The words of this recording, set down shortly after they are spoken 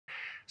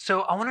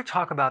So I want to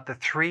talk about the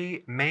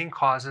three main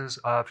causes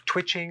of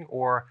twitching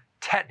or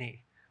tetany,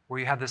 where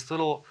you have this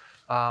little,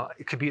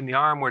 it could be in the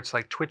arm where it's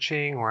like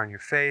twitching, or on your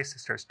face, it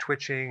starts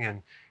twitching,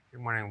 and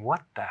you're wondering,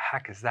 what the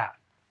heck is that?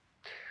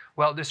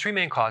 Well, there's three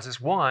main causes.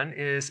 One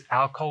is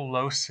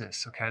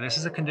alkalosis, okay? This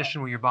is a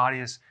condition where your body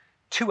is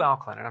too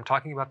alkaline, and I'm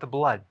talking about the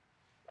blood.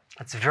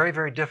 It's very,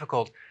 very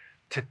difficult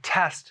to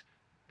test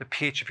the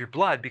pH of your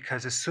blood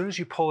because as soon as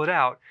you pull it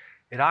out,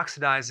 it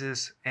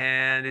oxidizes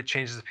and it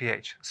changes the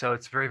pH. So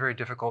it's very, very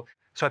difficult.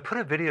 So I put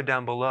a video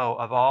down below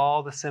of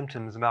all the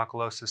symptoms of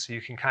alkalosis so you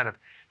can kind of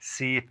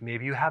see if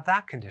maybe you have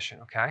that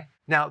condition, okay?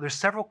 Now, there's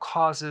several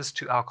causes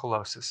to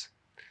alkalosis.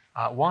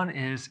 One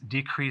is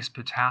decreased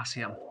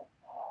potassium,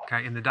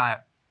 okay, in the diet.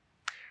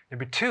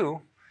 Number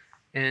two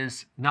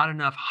is not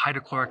enough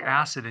hydrochloric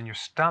acid in your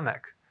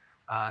stomach.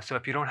 So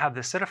if you don't have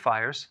the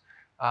acidifiers,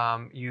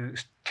 you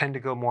tend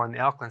to go more on the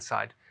alkaline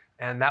side.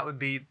 And that would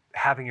be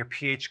having your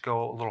pH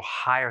go a little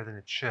higher than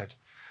it should.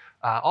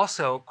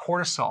 Also,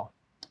 cortisol,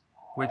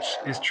 which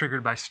is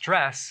triggered by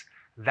stress,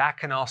 that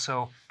can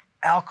also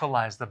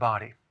alkalize the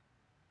body.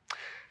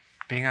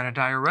 Being on a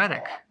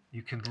diuretic,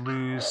 you can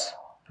lose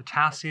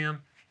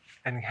potassium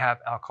and have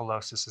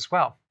alkalosis as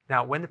well.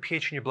 Now, when the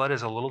pH in your blood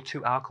is a little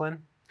too alkaline,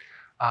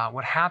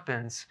 what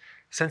happens,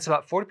 since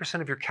about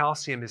 40% of your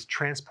calcium is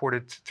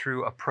transported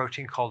through a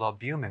protein called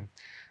albumin,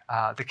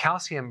 the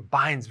calcium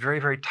binds very,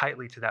 very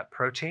tightly to that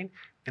protein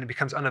and it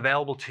becomes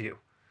unavailable to you.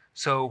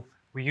 So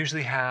we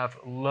usually have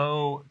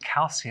low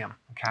calcium,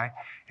 okay?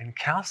 And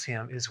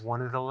calcium is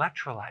one of the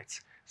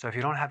electrolytes. So if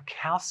you don't have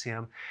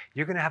calcium,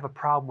 you're going to have a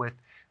problem with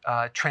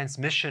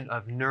transmission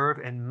of nerve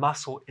and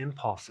muscle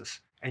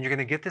impulses. And you're going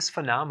to get this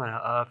phenomena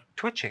of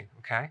twitching,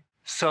 okay?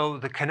 So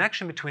the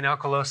connection between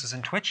alkalosis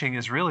and twitching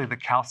is really the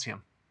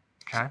calcium,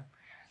 okay?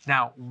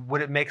 Now,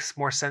 would it make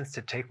more sense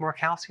to take more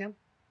calcium?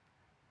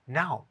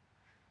 No.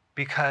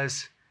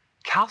 Because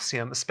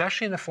calcium,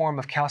 especially in the form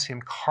of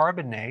calcium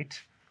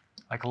carbonate,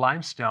 like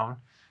limestone,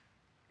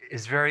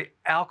 is very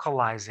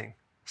alkalizing.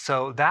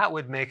 So that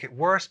would make it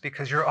worse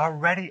because you're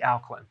already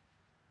alkaline.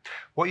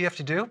 What you have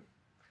to do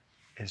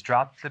is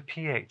drop the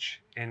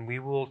pH, and we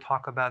will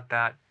talk about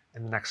that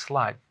in the next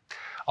slide.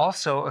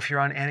 Also, if you're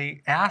on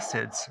any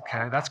acids,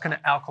 okay, that's going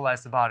to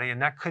alkalize the body,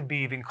 and that could be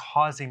even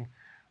causing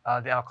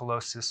the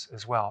alkalosis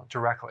as well,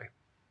 directly.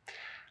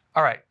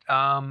 All right.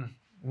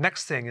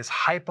 Next thing is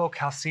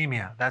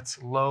hypocalcemia.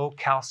 That's low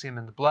calcium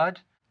in the blood.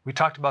 We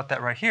talked about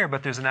that right here,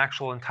 but there's an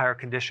actual entire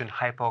condition,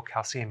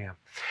 hypocalcemia.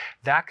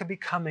 That could be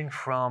coming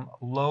from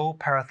low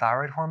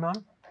parathyroid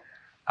hormone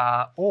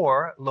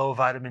or low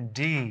vitamin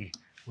D,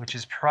 which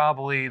is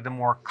probably the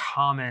more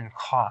common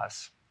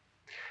cause.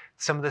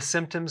 Some of the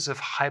symptoms of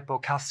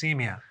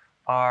hypocalcemia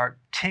are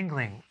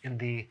tingling in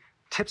the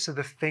tips of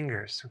the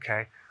fingers,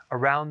 okay,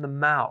 around the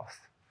mouth.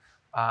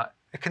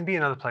 It can be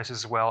in other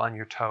places as well, on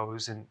your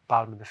toes and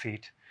bottom of the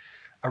feet.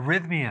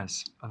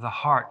 Arrhythmias of the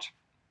heart,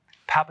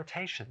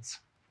 palpitations,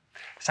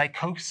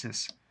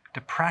 psychosis,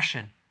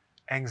 depression,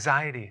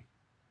 anxiety,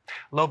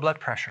 low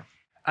blood pressure.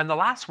 And the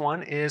last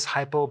one is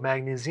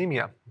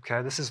hypomagnesemia.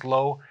 Okay, this is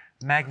low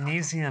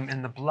magnesium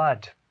in the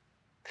blood.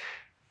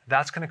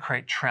 That's going to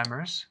create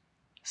tremors,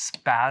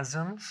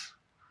 spasms,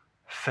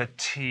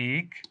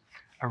 fatigue,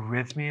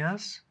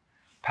 arrhythmias,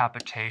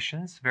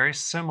 palpitations, very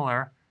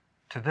similar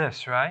to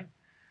this, right?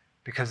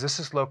 Because this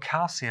is low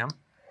calcium,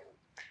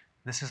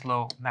 this is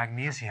low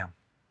magnesium.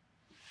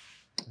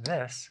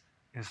 This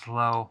is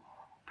low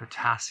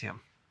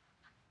potassium.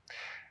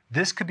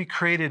 This could be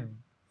created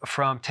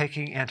from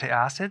taking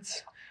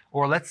antacids,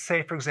 or let's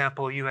say, for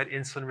example, you had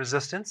insulin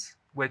resistance,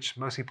 which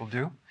most people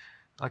do,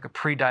 like a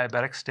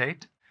pre-diabetic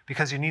state,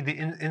 because you need the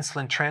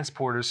insulin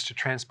transporters to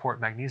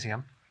transport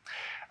magnesium.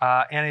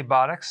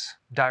 Antibiotics,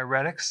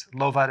 diuretics,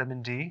 low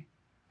vitamin D,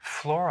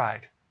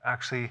 fluoride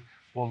actually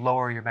will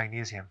lower your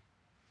magnesium.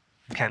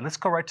 Okay, let's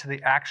go right to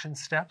the action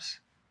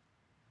steps.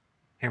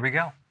 Here we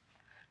go.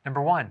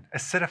 Number one,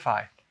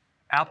 acidify.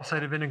 Apple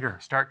cider vinegar.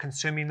 Start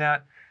consuming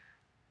that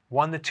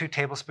 1 to 2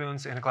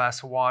 tablespoons in a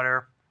glass of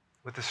water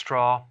with a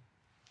straw a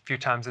few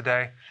times a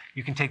day.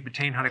 You can take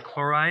betaine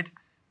hydrochloride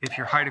if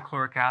your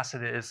hydrochloric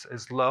acid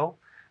is low,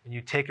 and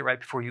you take it right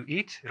before you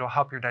eat. It'll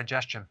help your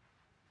digestion.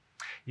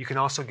 You can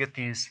also get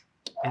these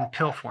in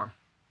pill form.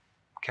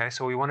 Okay,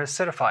 so we want to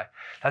acidify.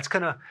 That's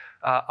going to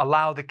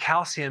allow the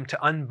calcium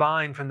to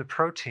unbind from the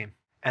protein,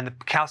 and the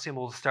calcium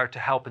will start to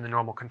help in the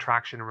normal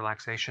contraction and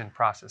relaxation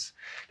process.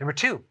 Number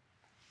two,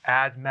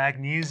 add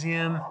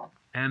magnesium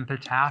and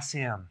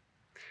potassium.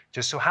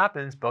 Just so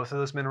happens, both of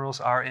those minerals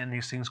are in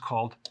these things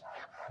called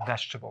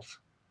vegetables.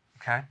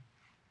 Okay?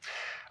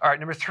 All right,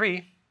 number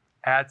three,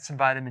 add some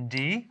vitamin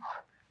D.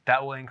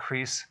 That will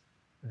increase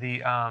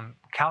the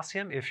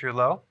calcium if you're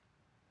low.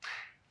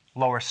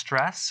 Lower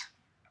stress.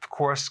 Of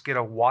course, get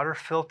a water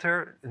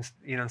filter,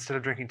 instead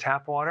of drinking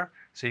tap water,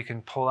 so you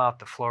can pull out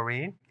the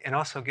fluorine, and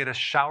also get a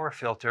shower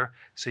filter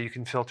so you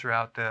can filter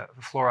out the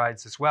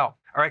fluorides as well.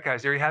 All right,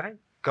 guys, there you have it.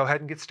 Go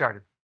ahead and get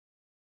started.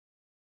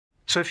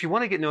 So if you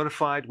want to get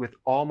notified with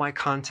all my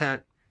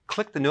content,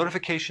 click the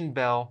notification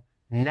bell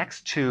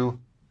next to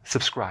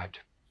subscribed.